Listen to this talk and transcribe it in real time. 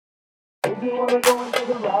you wanna go and take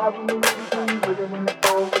a ride with me, with it in the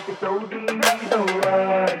phone with the cozy. So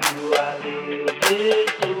why do I live this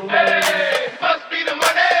way? Hey, must be the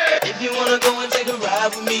money. If you wanna go and take a ride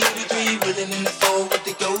with me, the three willing in the four with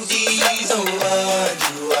the goldies. So why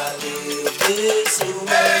do I live this way?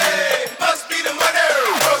 Hey, must be the money.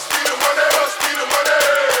 Must be the money. Must be the money.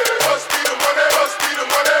 Must be the money. Must be the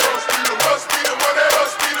money. Must be the must be the money.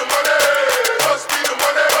 Must be the money. Must be the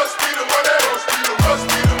money. Must be the money. Must be the must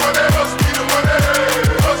be the money. Must be the money. Must be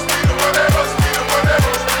the money. Must be the money.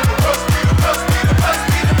 Must be the must be the must be the must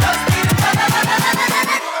be the must be the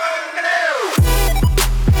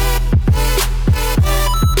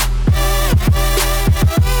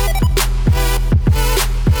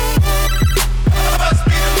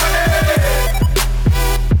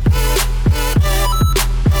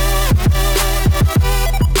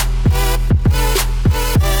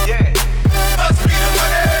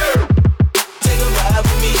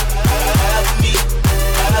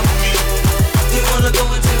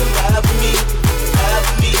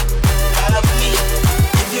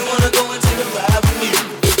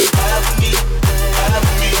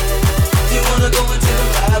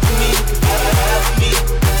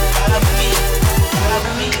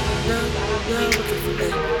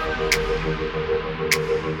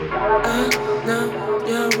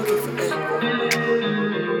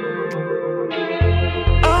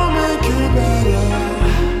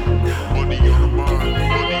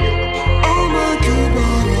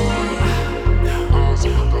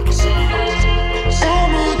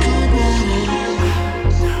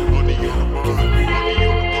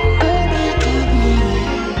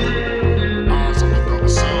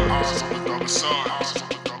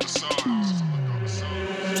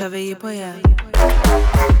Travailler pour y aller.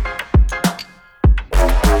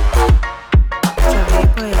 Travailler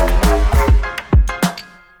pour y aller.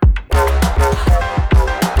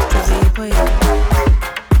 Travailler pour y aller.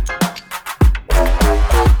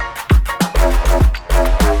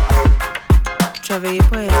 Travailler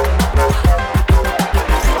pour y aller.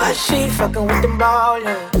 Why she fucking with them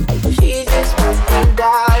ballers? She just wants them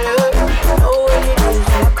dollars. Know what it is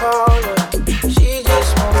when I call her. She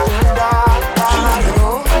just wants them dollars.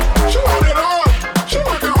 She want it all. She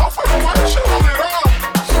want it all for the money. She want it all.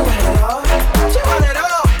 She want it all. She want it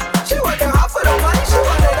all. She want it all for the money. She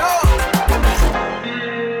want it all.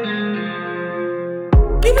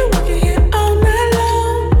 We've been working here all night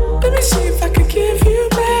long. Let me see if I can give you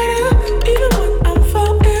better. Even when I'm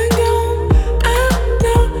falling gone, I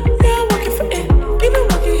know you're working for it. We've been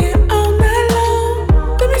working here all night long.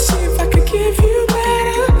 Let me see if I can give you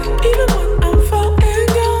better. Even when I'm falling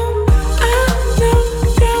gone, I know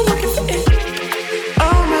you're working for it.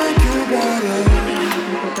 I'll make you better.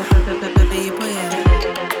 Travailler pour y aller.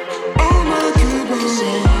 I'll make you better.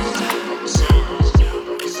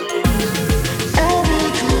 I'll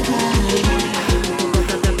make you better.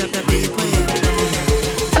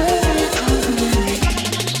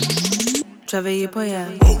 Travailler pour y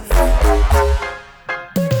aller.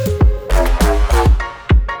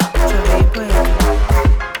 Travailler pour y aller.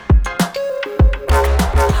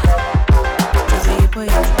 Travailler pour y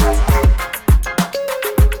aller.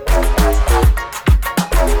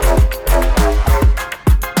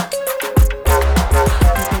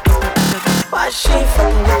 Why she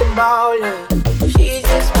fucking with them ballers? She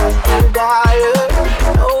just wants them dollars.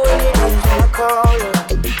 Know what it is when I call her.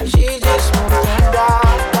 She just wants them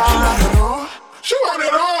dollars. She want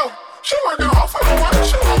it all. She want it all for the money.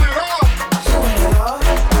 She want it all. She want it all.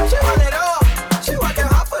 She want it all. She want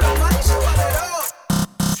it all for the money. She want it all.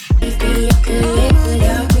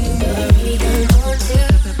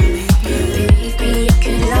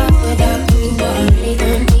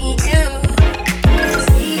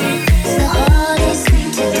 All this to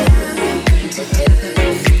do.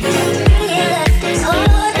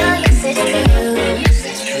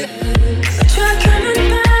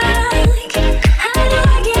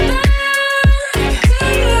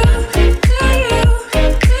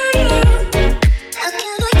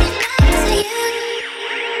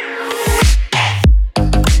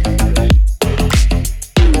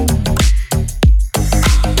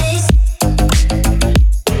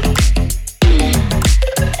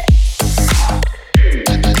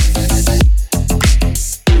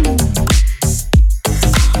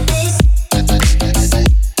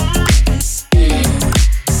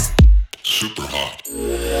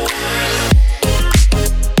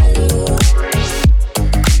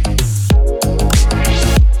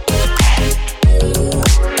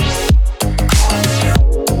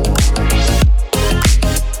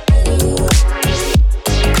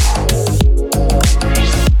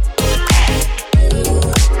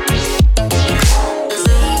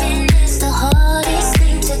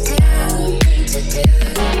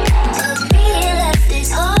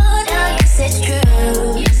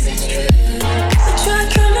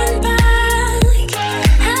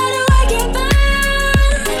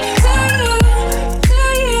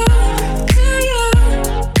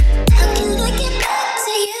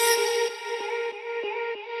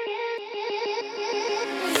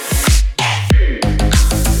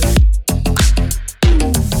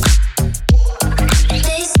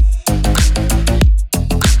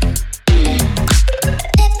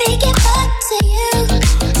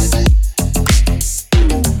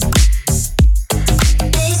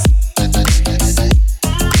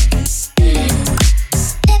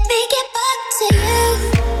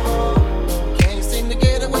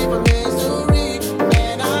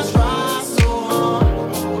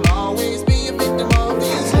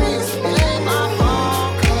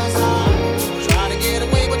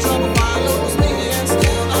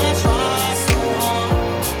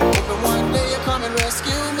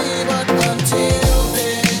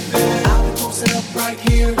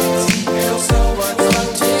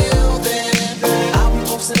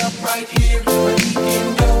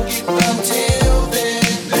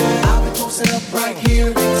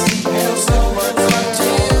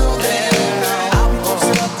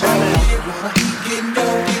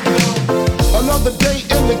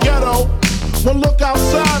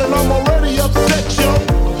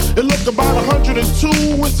 Chick about 102.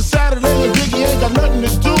 It's a Saturday and Biggie ain't got nothing to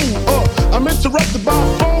do. I'm interrupted by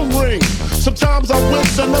a phone ring. Sometimes I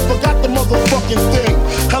wish I never got the motherfucking thing.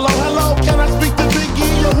 Hello, hello, can I speak to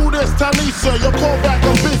Biggie? Or who this? Tanisha, your call back,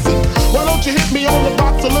 I'm busy. Why don't you hit me on the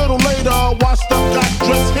box a little later? Washed up, got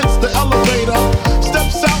dressed, hits the elevator.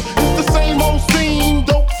 Steps out, it's the same old scene.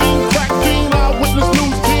 Dope fiend, crack fiend, eyewitness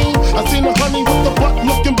news team. I seen the honey with the butt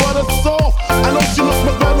looking butter soft. I know she looks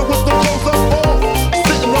my better with the clothes up off.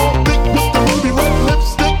 Sitting all thick with the ruby red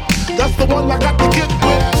lipstick. That's the one I got to get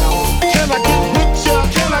with. Can I get with ya?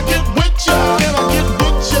 Can I get with ya? Can I get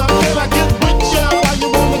with ya? Can I get with ya? Why you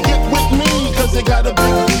wanna get with me? Cause you got a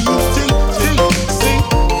big B-U-T-T-C.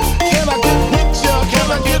 Can I get with ya? Can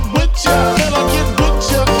I get with ya? Can I get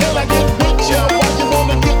with ya? Can I get with ya? Why you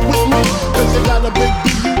wanna get with me? Cause you got a big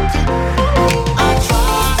B-U-T. I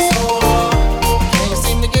try so hard, can't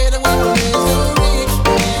seem to get away from misery.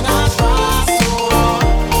 And I try so hard,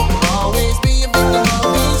 will always be a victim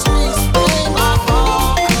of these streets. It ain't my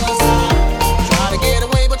fault, cause I try to get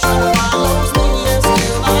away, but trouble follows me. And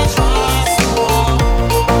still I try so hard,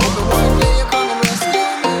 hoping one day you'll come and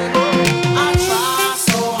rescue me. I try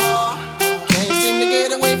so hard, can't seem to get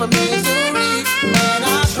away from misery. And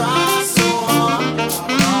I try so hard,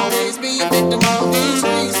 will always be a victim of these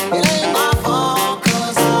streets. It ain't my fault,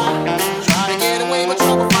 cause I try to get away, but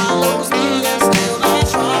trouble follows me. And still I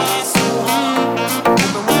try so hard,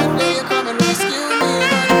 hoping one day you'll come and rescue me.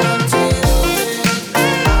 But until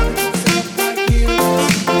then, I'll be sitting right here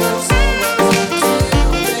with you. So until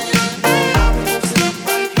then, I'll be sitting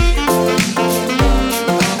right here with you.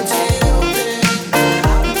 Until then, I'll be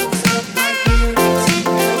sitting right here with you.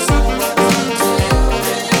 So until then,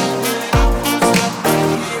 I'll be sitting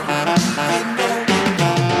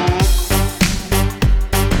right here with you.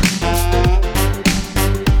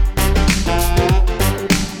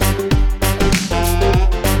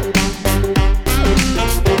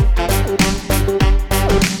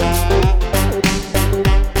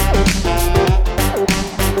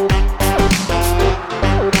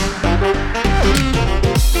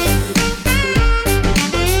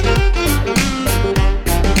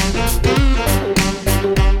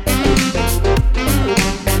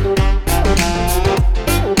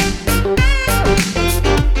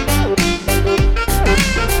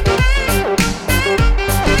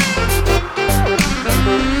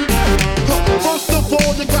 First of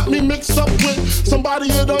all, you got me mixed up with somebody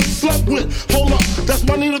you done slept with. Hold up, that's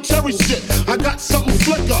my Nina Cherry shit. I got something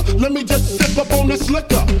slicker. Let me just sip up on this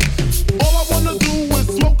liquor. All I wanna do is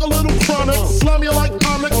smoke a little chronic, slam you like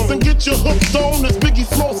Onyx, and get you hooked on this Biggie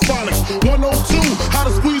Small Sonic. 102, how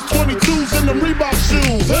to squeeze 22s in them Reebok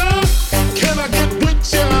shoes, huh? Can I get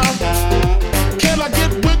with ya? Can I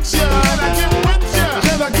get with ya? Can I get with ya?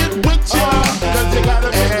 Can I get with ya? Cause you gotta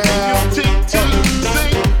be B-U-T-T-C.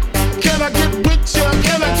 Can I get with ya?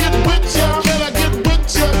 Can I get with ya? Can I get with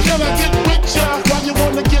ya? Can I get with ya? Why you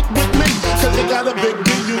wanna get with me? Cause you got a big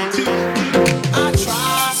B-U-T. I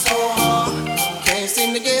try so hard, can't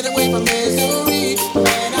seem to get away from misery.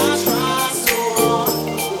 And I try so hard,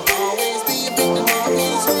 will always be a victim of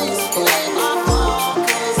these streets. It ain't my fault,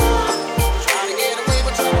 cause I try to get away,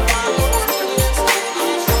 but trouble follows me. And still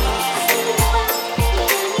I try so hard.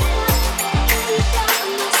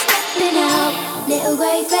 Been out, little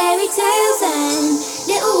grey fairy tales and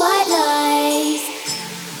little white lies.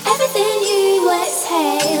 Everything you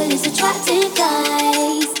exhale is attractive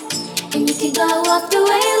lies. And you can go off the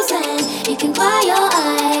rails and you can cry your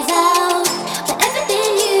eyes out. But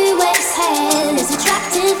everything you exhale is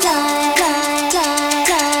attractive lies.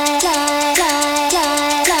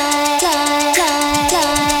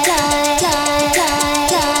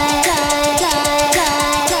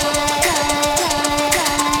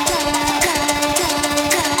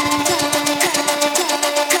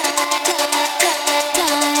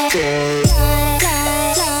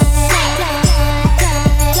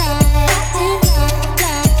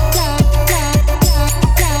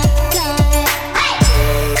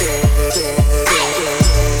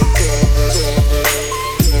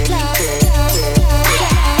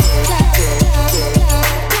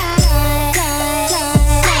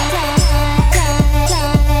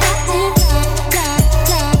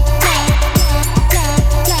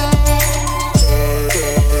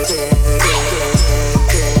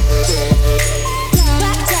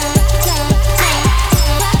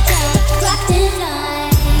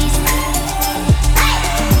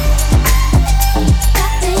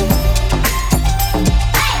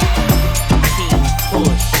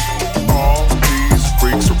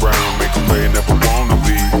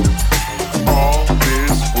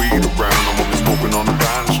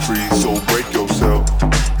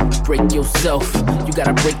 You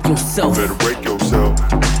gotta break yourself. You better break yourself.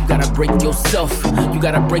 You gotta break yourself. You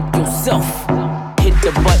gotta break yourself. Hit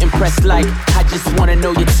the button, press like. I just wanna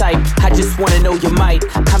know your type. I just wanna know your might.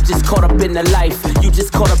 I'm just caught up in the life. You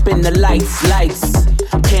just caught up in the lights. Lights,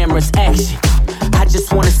 cameras, action. I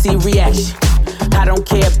just wanna see reaction. I don't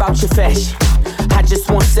care about your fashion. I just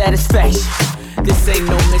want satisfaction. This ain't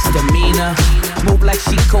no misdemeanor. Move like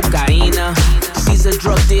she cocaina. She's a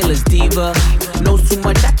drug dealer's diva. Knows too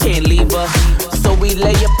much, I can't leave her. So we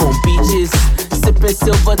lay up on beaches, sipping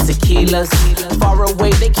silver tequilas. Far away,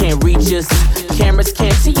 they can't reach us. Cameras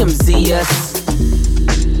can't TMZ us.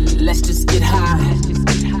 Let's just get high.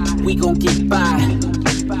 We gon' get by.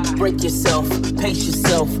 Break yourself, pace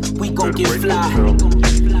yourself. We gon' get fly.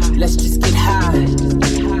 Let's just get high.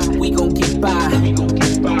 We gon' get by.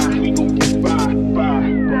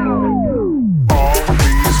 All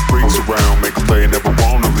these freaks around make a play and never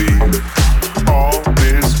wanna leave. All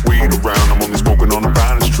this weed around, I'm only smoking on the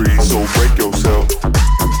finest trees. So break yourself.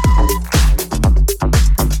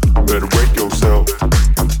 Better break yourself.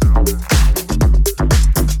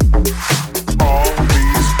 All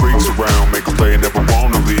these freaks around make a play and never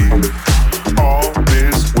wanna leave. All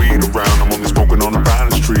this weed around, I'm only smoking on the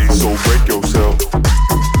finest trees. So break yourself.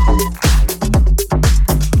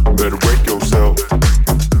 Better break yourself.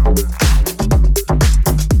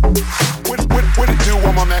 What it do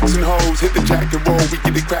on my maxin' hoes? Hit the jack and roll, we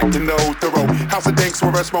get it cracked and no thorough. House of danks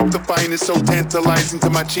where I smoke the finest, so tantalizing to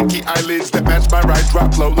my cheeky eyelids that match my ride,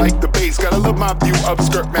 drop low like the bass. Gotta love my view up,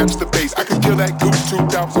 skirt match the face. I could kill that goose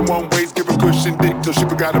 2001 ways, give her cushion dick till she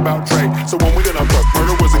forgot about Dre. So when we gonna fuck,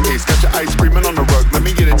 murder was a case. Got your ice creaming on the rug, let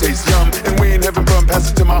me get a taste, yum. And we ain't having fun, pass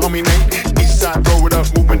it to my homie Nate. East side, throw it up,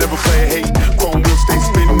 movement, never play a hate. Chrome wheels stay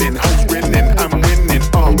spinning, hoes grinning, I'm winning.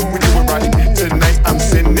 We do it right tonight, I'm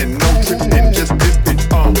sinning, no tripping, just dipping.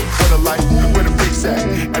 What a life, where the freaks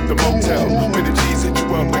at the motel, where the G's hit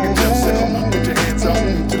you up like a gem cell. Put your hands up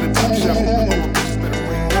to the top shelf.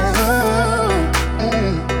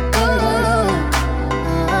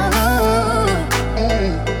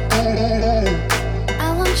 I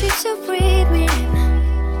want you to breathe me in.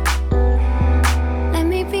 Let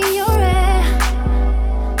me be your air.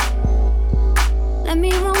 Let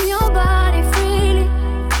me roam your body freely.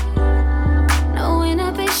 No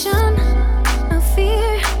inhibition, no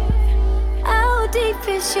fear. How deep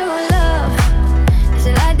is your love? Is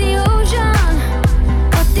it like the ocean?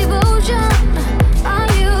 What devotion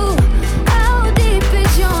are you? How deep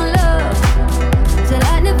is your love? Is it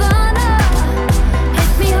like Nirvana?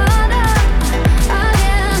 Hit me harder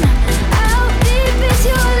again. How deep is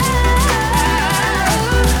your love?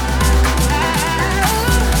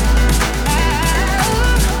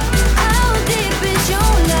 How deep is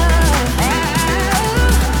your love?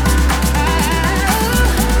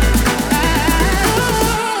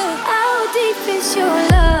 How deep is your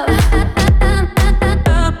love?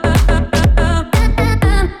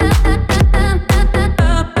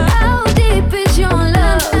 How deep is your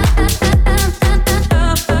love?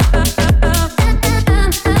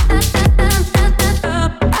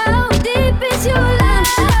 How deep is your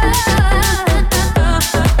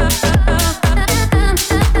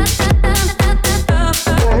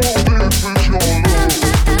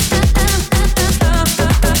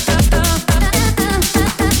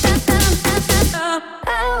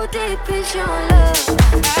How deep is your love?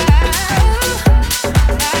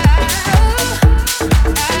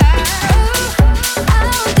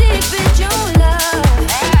 How deep is your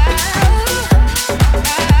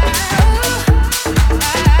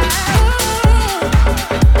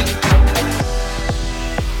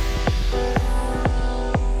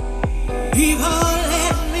People,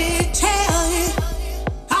 let me tell you,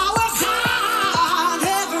 I work hard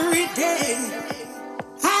every day.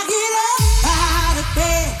 I get up out of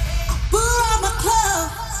bed, I put on my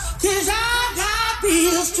clothes, 'cause I got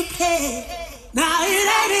bills to pay. Now it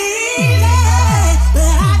ain't easy,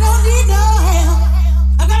 but I don't need no help.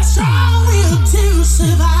 I got a strong will to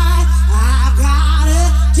survive. I've got a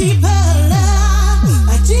deeper love,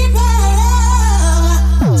 a deeper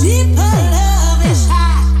love, deeper love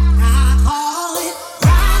inside. I call it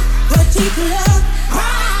right, but deep love,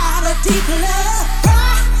 right, but deep love,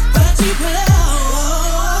 right, but deep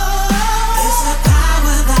love. It's the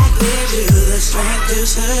power that gives you the strength to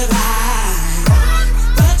survive.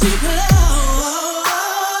 But deep love,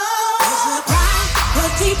 it's the pride,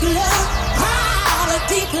 but deep love, right, but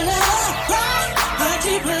deep love, right, but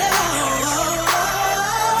deep love.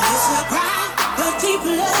 It's the pride, but deep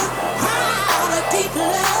love, right, but deep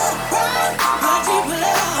love, right, but deep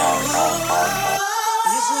love.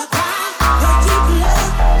 It's the pride, but deep love,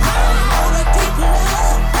 right, but deep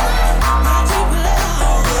love, right, but deep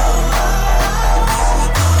love.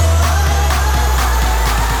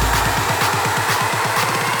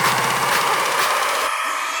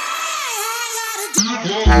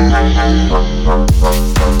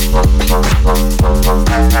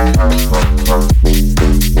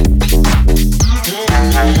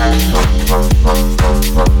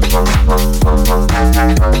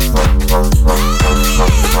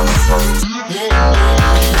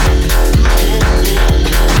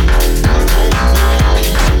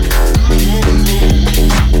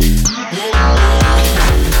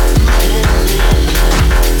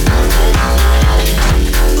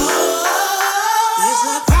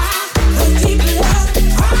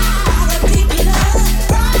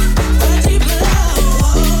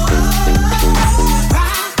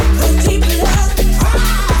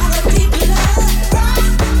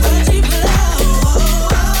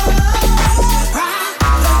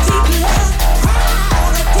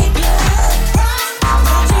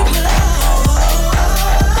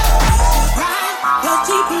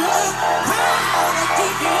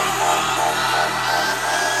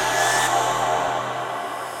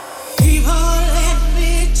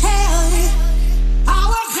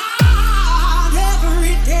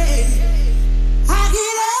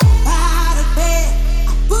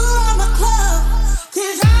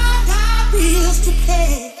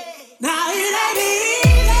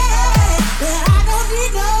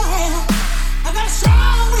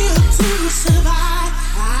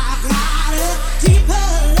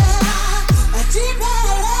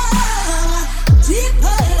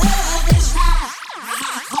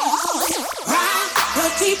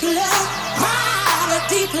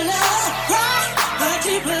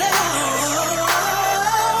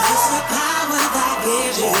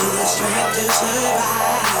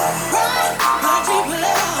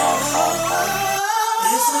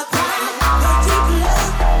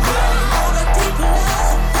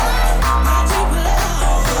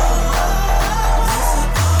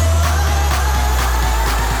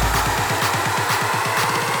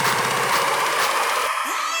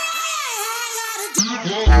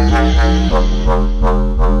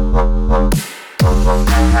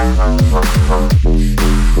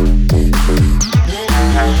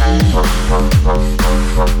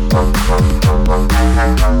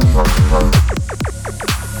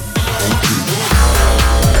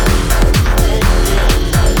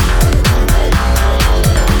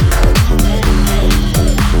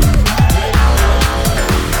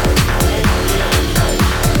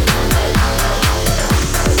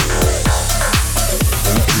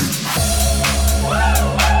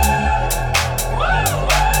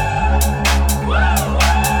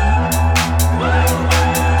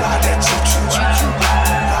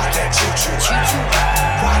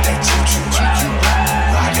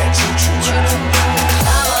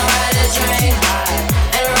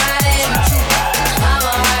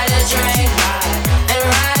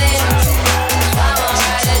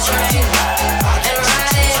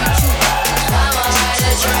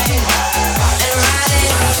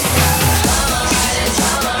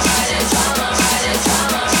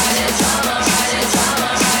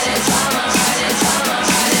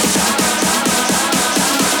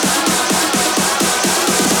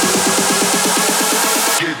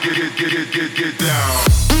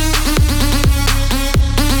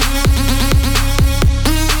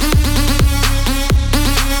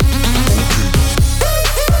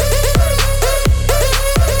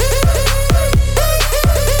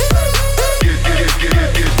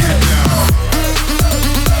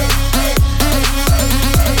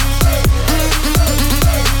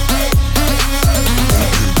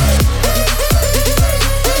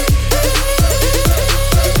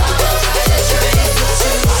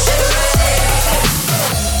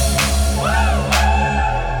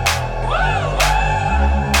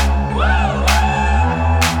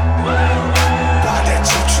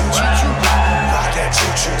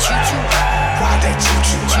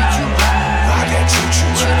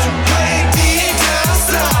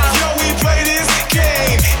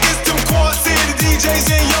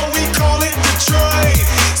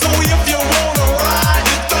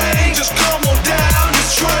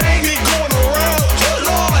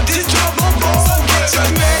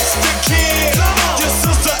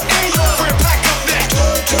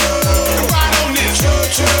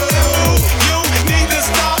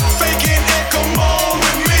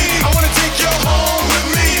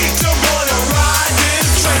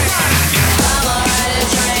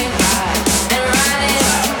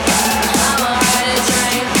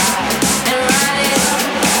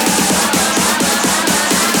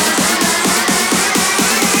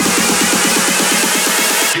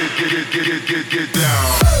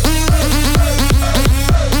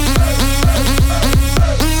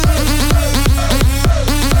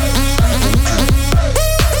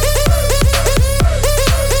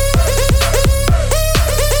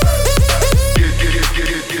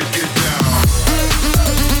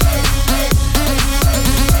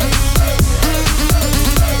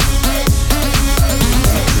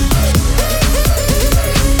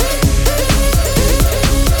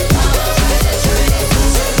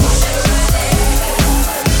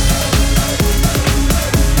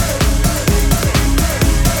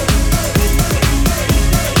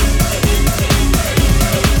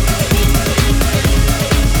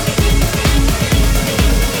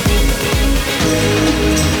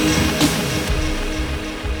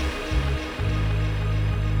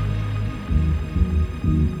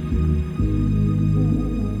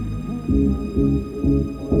 Vibes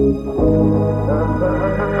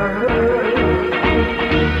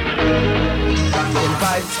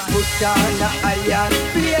put on a iron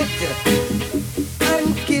plate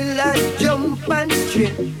and kill and jump and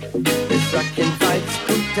strip. This rockin' vibes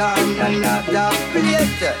put on another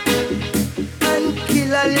plate and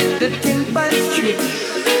kill a little thing and strip.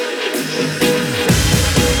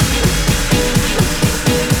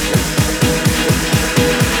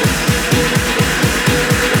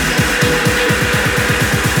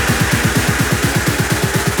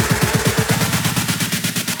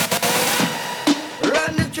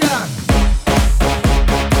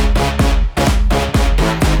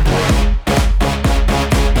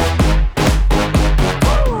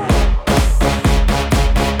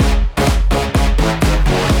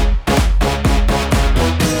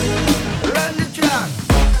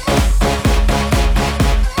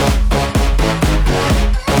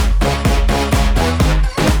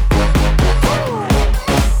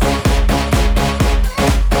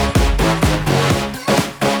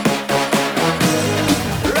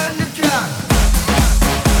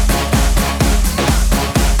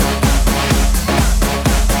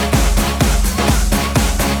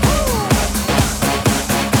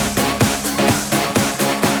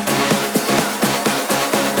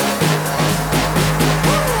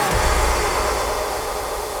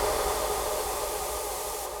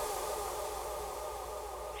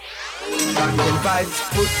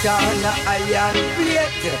 Put on a iron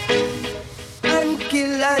plate and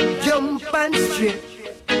kill and jump and strip.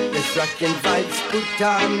 This rockin' vibes put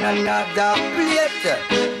on another plate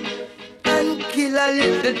and kill a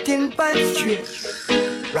little tin pan strip.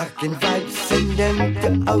 Rockin' vibes send them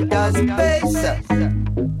to outer space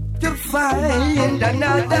to find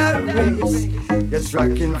another race. This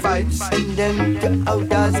rockin' vibes send them to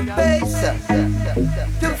outer space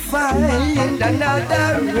to find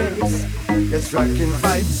another race. This rockin'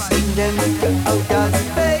 vibes send them to outer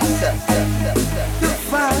space to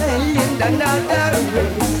find another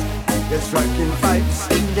race. This rockin' vibes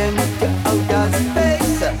send them to outer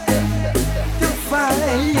space to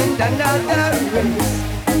find another race.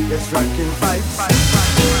 This rockin' vibes.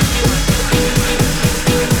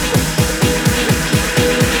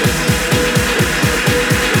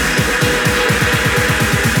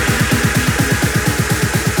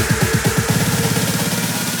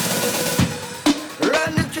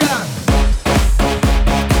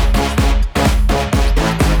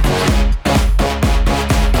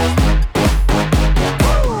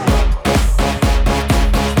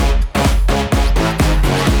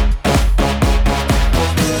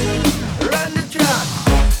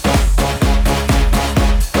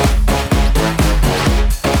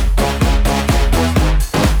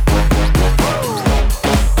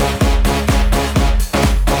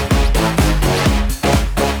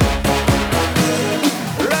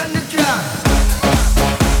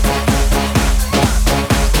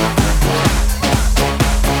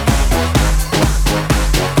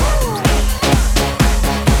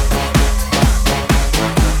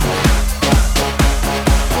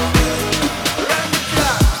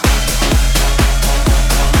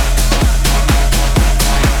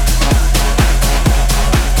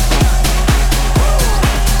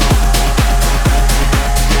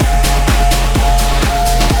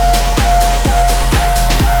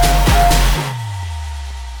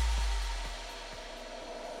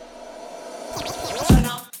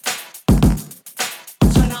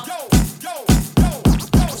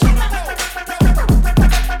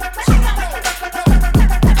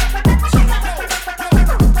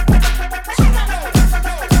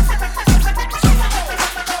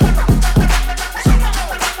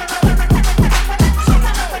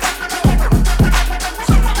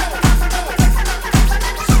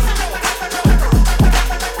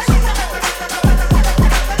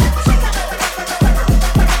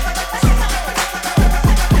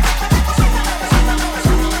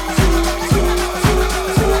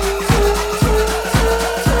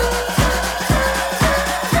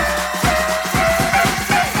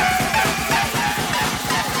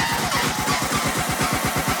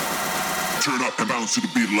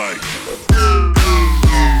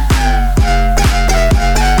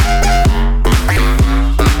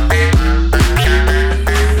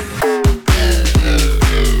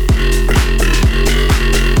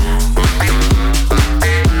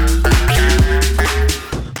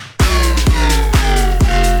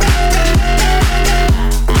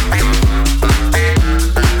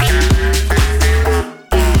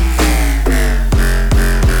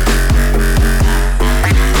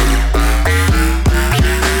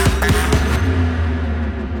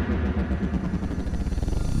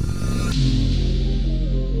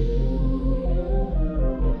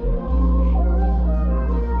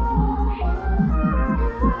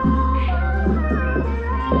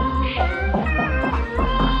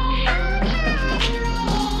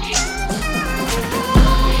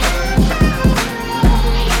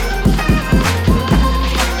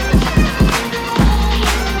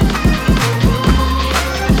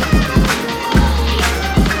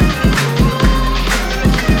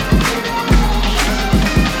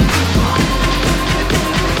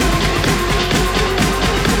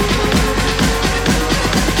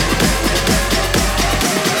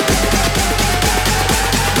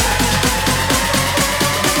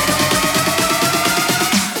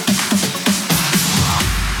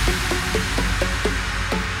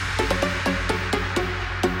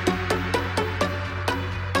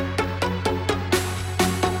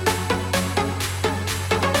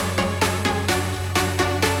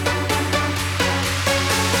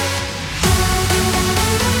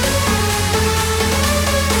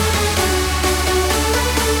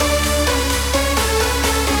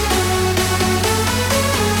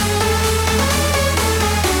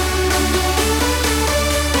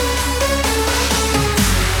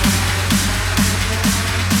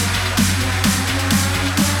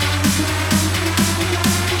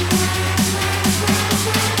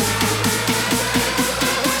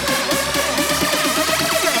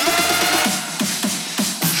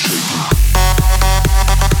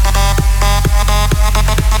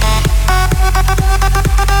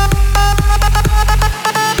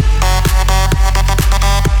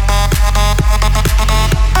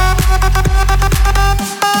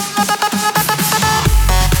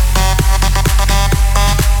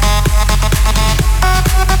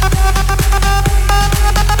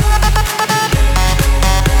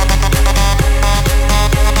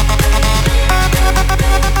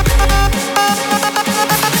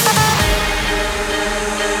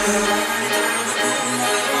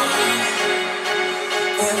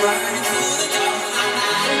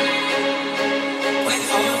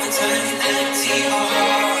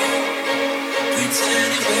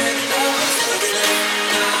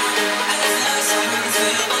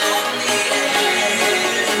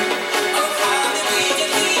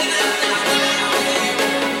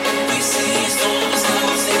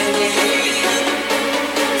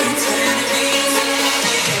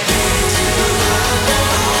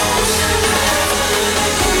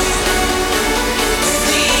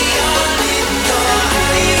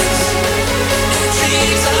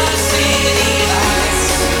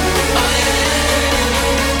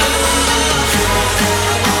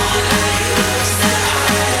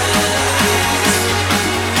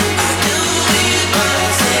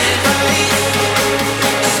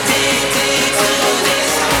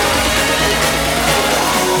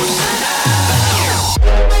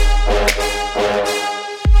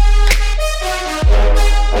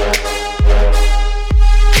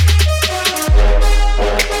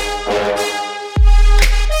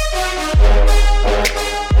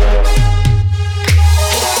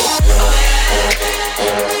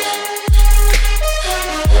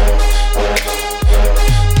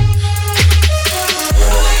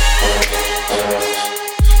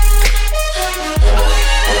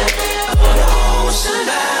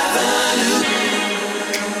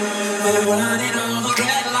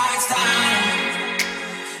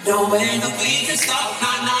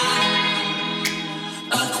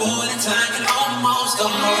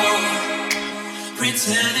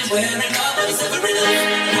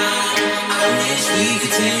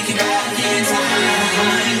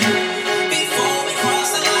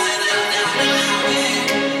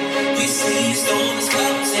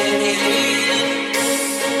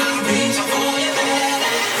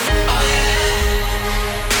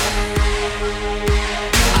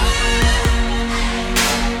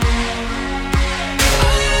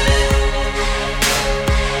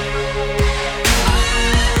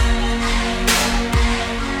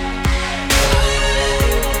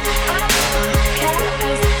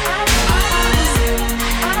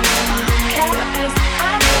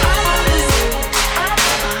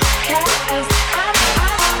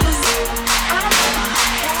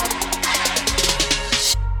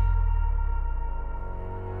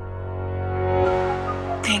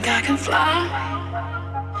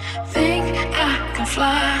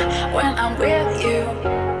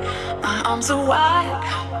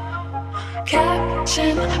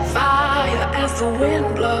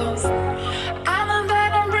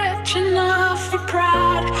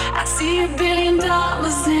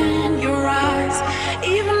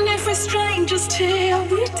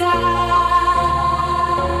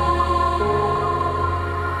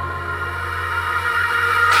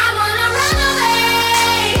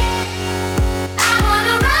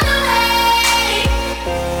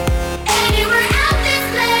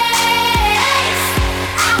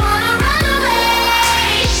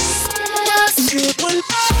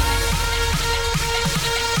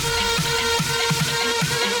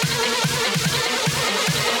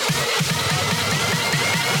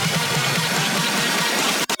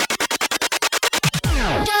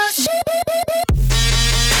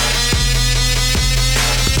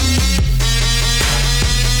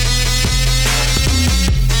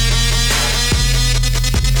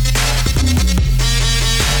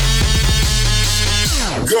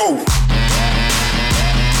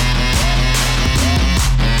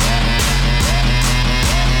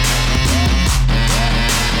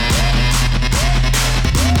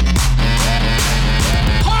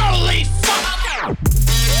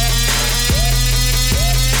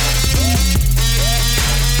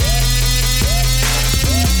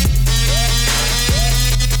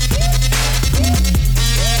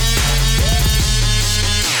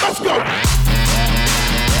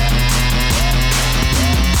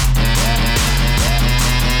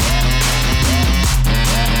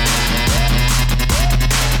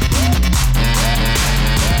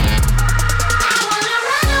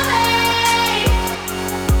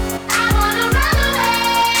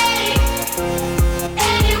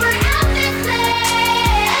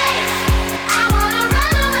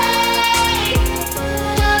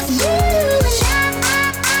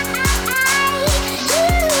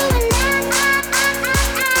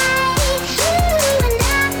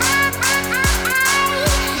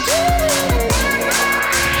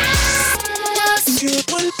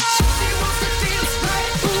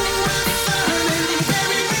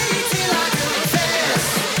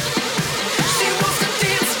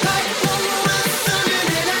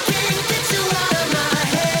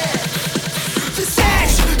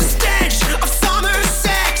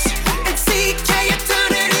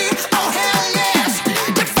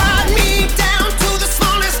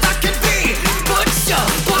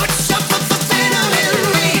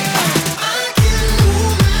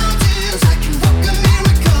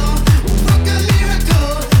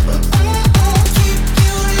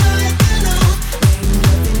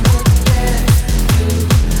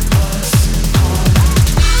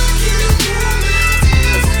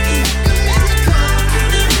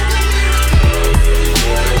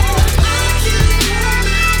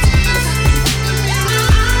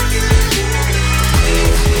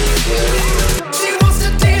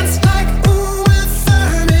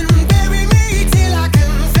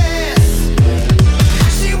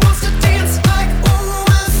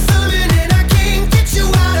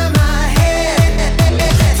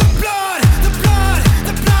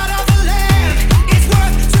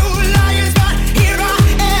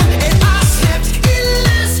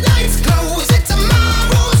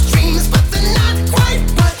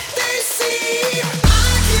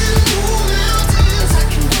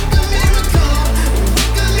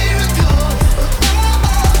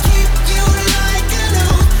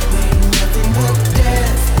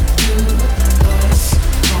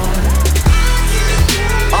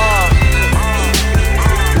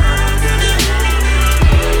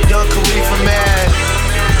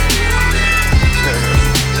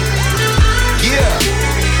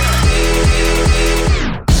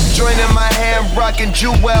 rocking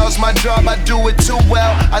jewels. My job, I do it too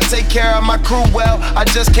well. I take care of my crew well. I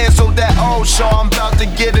just canceled that old show. I'm about to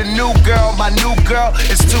get a new girl. My new girl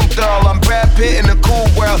is too thorough. I'm Brad Pitt in a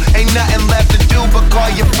cool world. Ain't nothing left to do but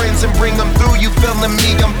call your friends and bring them through. You feeling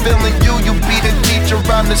me, I'm feeling you. You be the teacher,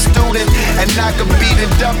 I'm the student. And I can beat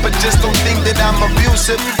it up, but just don't think that I'm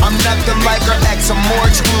abusive. I'm nothing like her ex, I'm more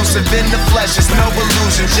exclusive. In the flesh, it's no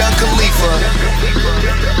illusions. Young Khalifa.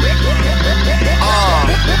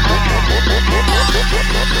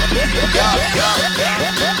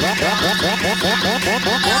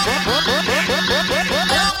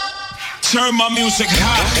 Turn my music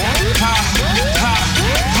high, high, high,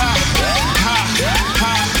 high, high,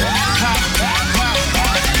 high, high.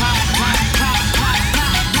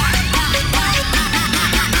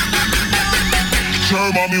 Turn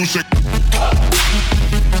my music.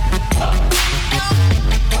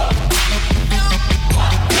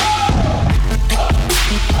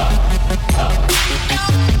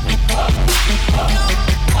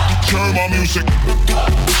 Turn my music.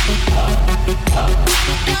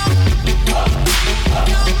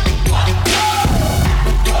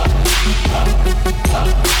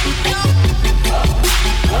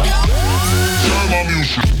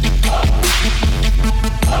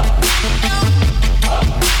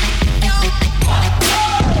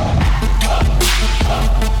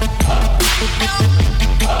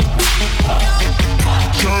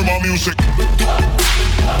 Turn my music. Turn my music.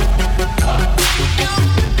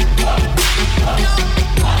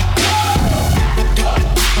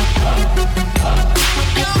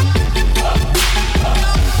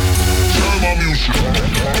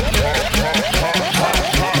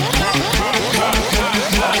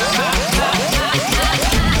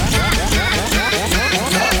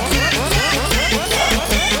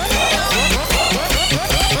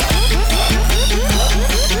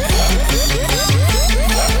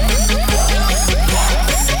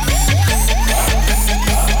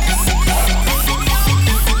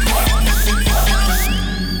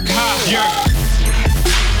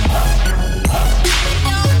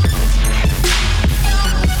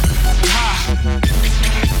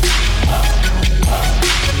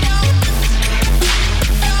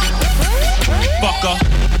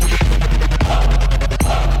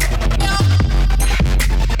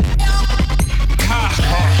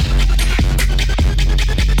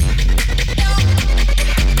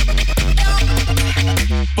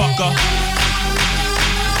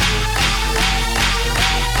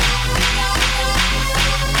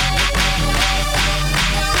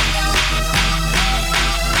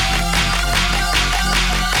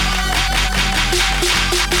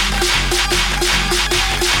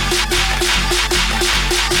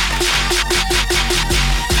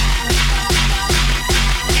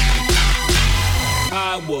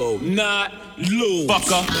 Not lose,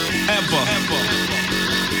 fucker, ever.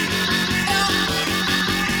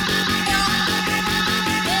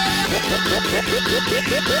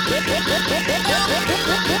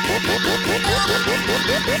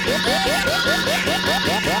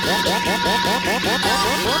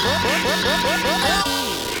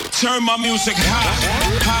 Turn my music high,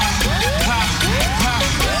 high, high,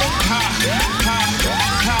 high, high, high,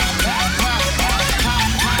 high.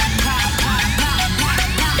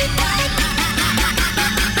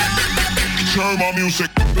 Turn my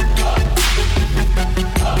music. Turn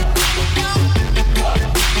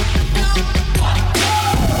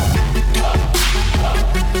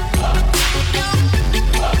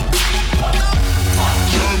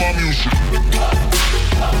my music.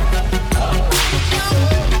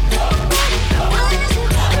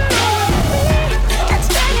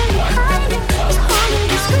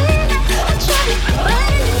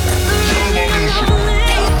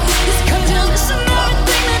 It's 'cause you're missing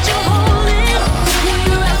everything that you're holding.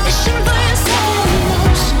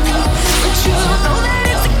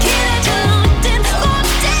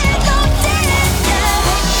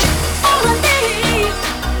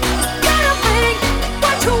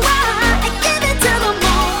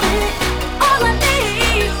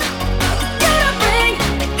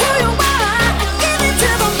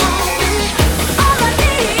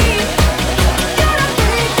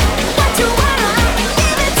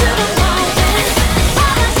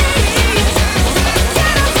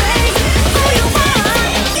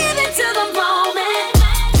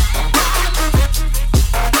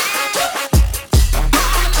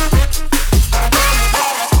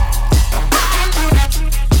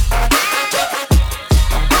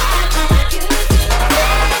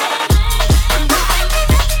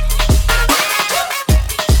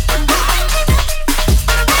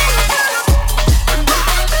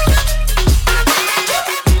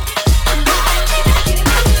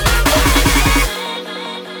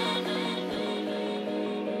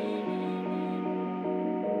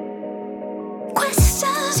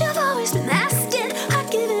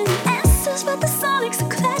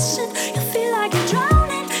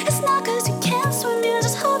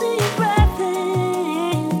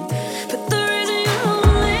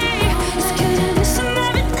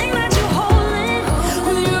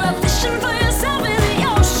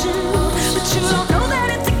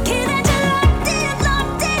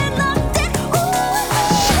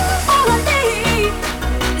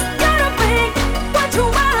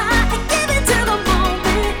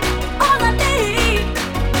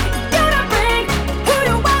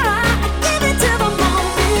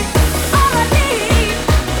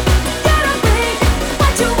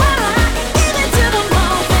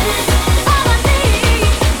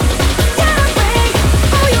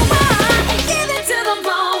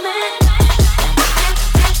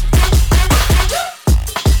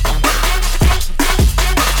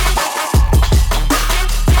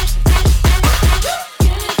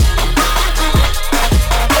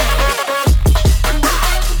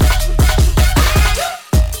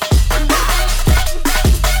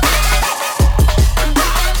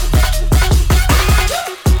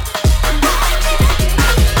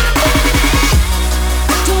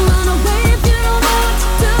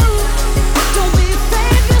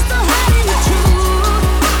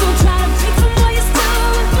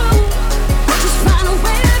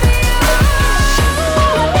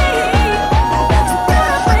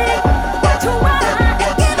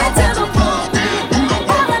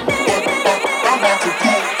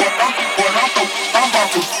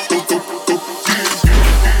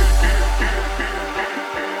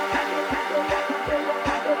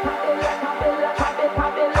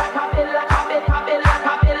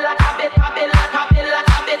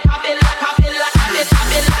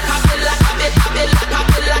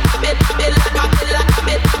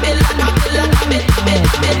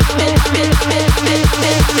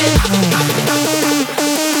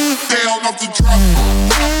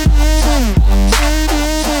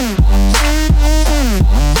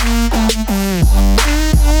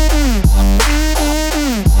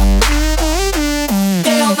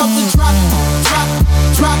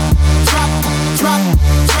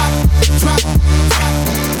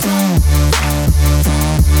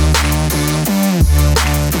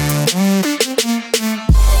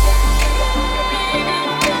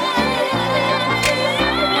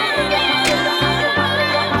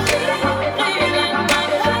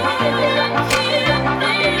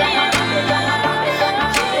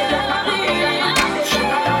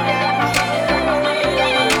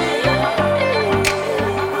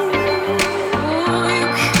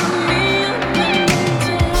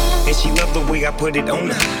 put it on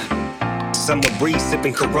her. Summer breeze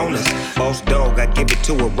sipping Coronas. Boss dog, I give it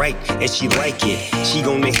to her right, and she like it. She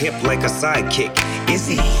on the hip like a sidekick. Is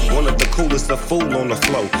he one of the coolest, a fool on the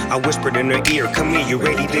flow? I whispered in her ear, come here, you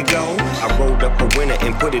ready to go? I rolled up a winner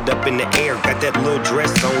and put it up in the air. Got that little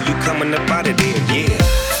dress on, you coming up out of there, yeah.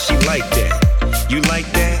 She like that, you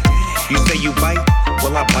like that? You say you bite,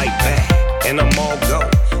 well I bite back, and I'm all go.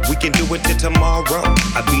 We can do it till tomorrow.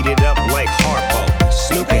 I beat it up like Harpo.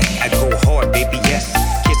 Snoopy, I go hard, baby, yes.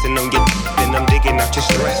 Kissing on your then I'm digging out your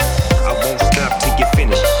stress. I won't stop till you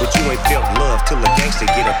finish, but you ain't felt love till a gangster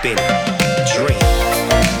get up in it. Dream.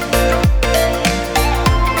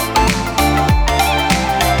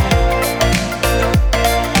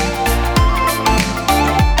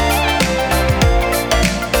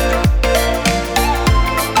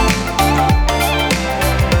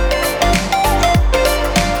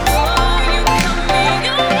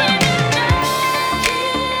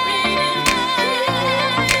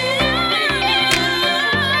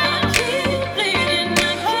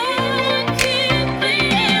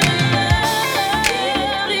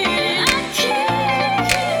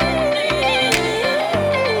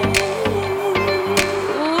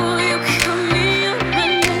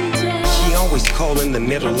 In the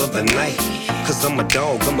middle of the night, cause I'm a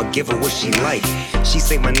dog, I'ma give her what she like. She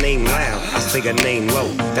say my name loud, I say her name low.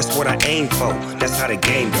 That's what I aim for, that's how the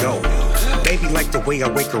game go. Baby like the way I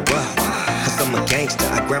wake her up, cause I'm a gangster.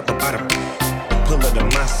 I grab her by the pull her to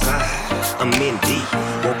my side. I'm in deep,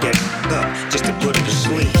 woke that up just to put her to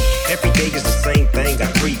sleep. Every day is the same thing,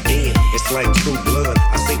 I creep in. It's like true blood,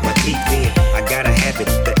 I sink my teeth in. I gotta have it,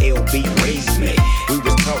 the LB raised me. We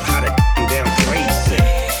was taught how to down crazy.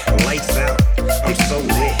 Lights out, I'm so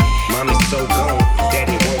lit, mommy's so gone,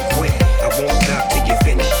 daddy won't quit. I won't stop till you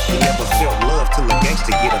finish. You never felt love till a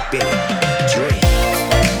gangster get up in it. Dream.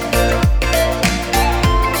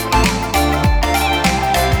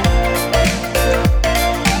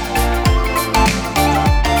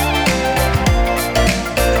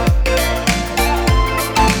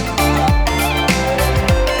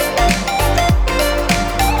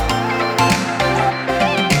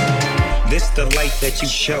 This the life that you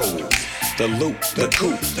chose. The loop, the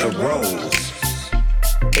coupe, the rolls.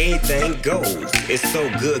 Anything goes. It's so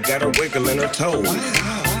good, got her wiggling her toes.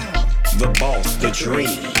 The boss, the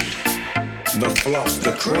dream. The floss,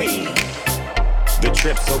 the cream. The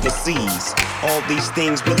trips overseas. All these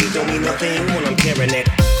things really don't mean nothing when I'm carrying that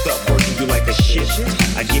up, working you like a ship.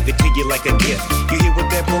 I give it to you like a gift. You hear what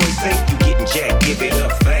that boy say? You getting jacked, give it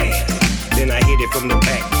up fast. Then I hit it from the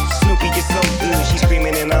back. Snoopy, you're so good, she's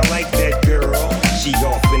screaming and I like that girl. She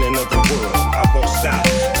off in another world, I won't stop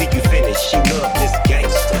till you finish. She love this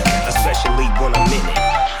gangster, especially when I'm in it.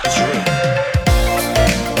 Dream.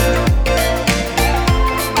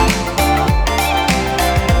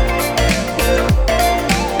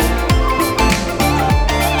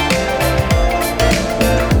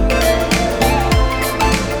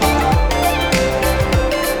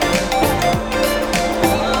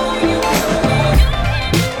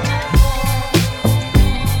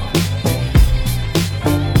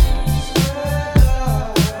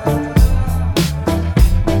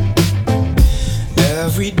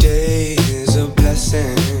 Every day is a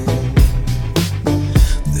blessing.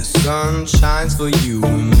 The sun shines for you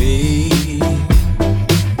and me.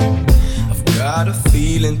 I've got a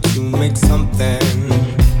feeling to make something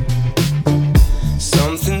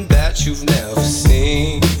that you've never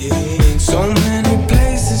seen. So many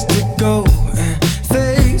places to go and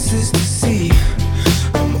faces to see.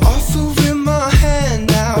 I'm offering my hand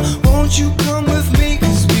now. Won't you come with me?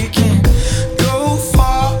 'Cause we can go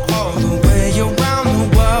far all the way around the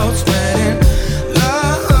world, spreading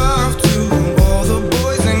love to all the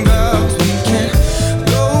boys and girls. We can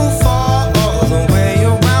go far all the way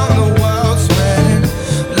around the world, spreading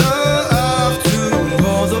love to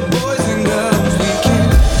all the boys and girls. We can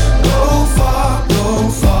go far.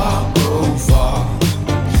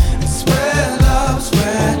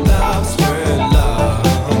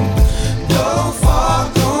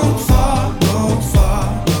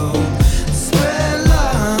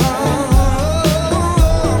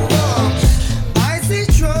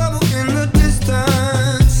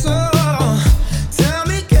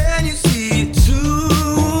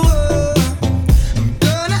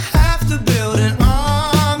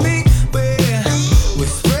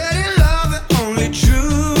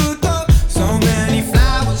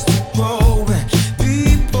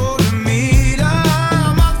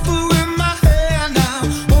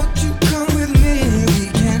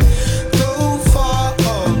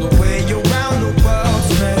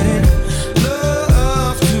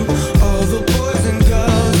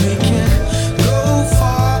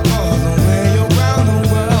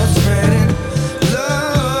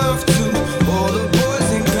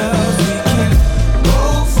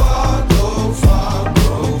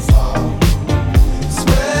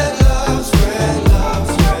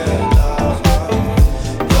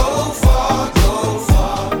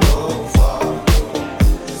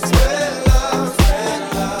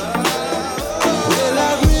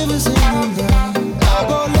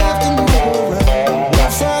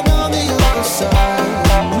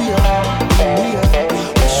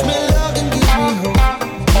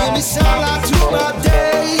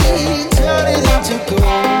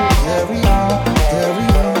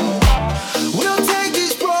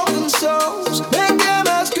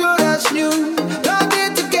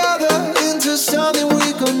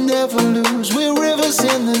 never lose. We're rivers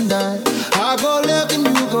in the night. I go left and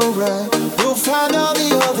you go right. We'll find on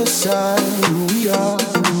the other side who we are,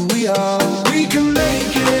 who we are. We can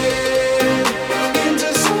make it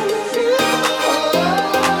into something beautiful.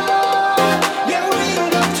 Yeah, we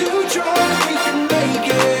don't have to try. We can make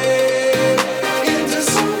it into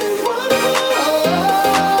something wonderful.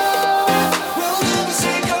 We'll never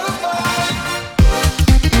say goodbye.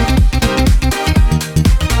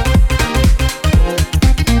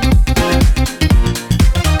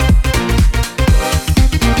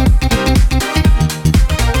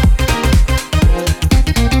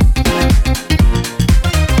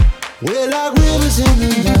 We're like rivers in the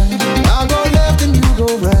night. I go left and you go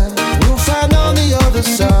right. We'll find on the other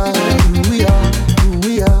side who we are, who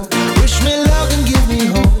we are. Wish me love and give me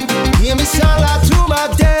hope. Give me sunlight to my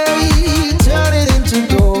day. Turn it into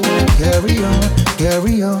gold. Carry on,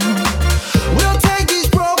 carry on. We'll take these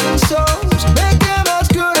broken souls, make them as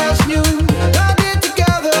good as new. Bind it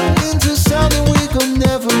together into something we could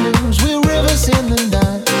never lose. We're rivers in the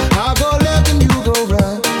night. I go left and you go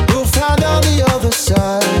right. We'll find on the other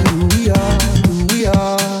side who we are, who we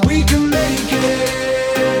are. We can make it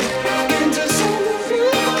into something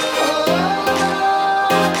beautiful.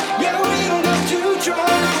 Yeah, we don't have to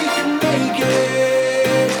try. We can make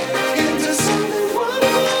it into something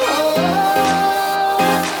wonderful.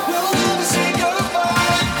 We'll never say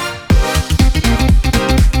goodbye.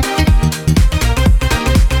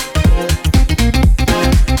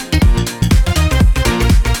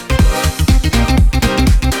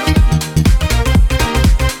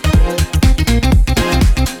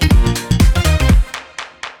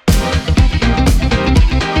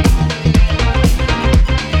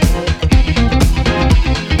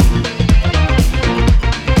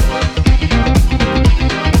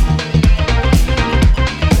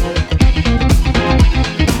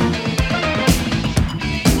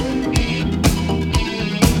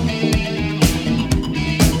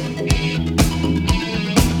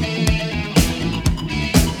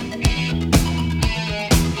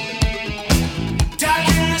 Dark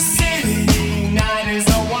in the city, night is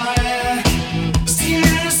a wire. Steam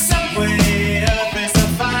in the subway, earth is a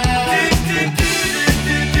fire.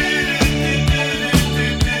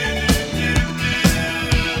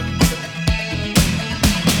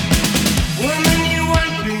 Woman, you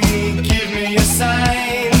want me, give me a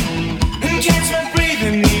sign. And catch my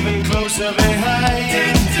breathing even closer behind.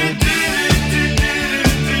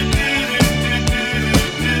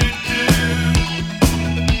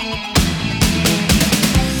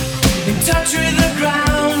 In touch with the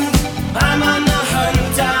ground, I'm on the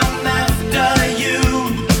hunt, I'm after you.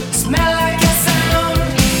 Smell like a sound,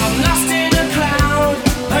 I'm lost in a crowd,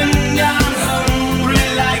 and I'm hungry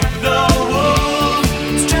like the wolf.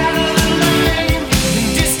 Straddle the line, in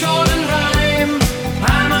discord and rhyme,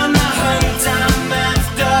 I'm on the hunt, I'm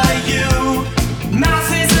after you.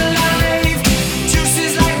 Mouth is alive, juice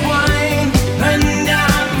is like wine, and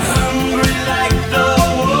I'm hungry like the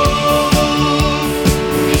wolf.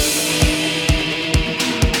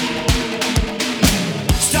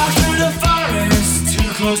 Stalk through the forest, too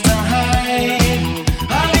close to hide.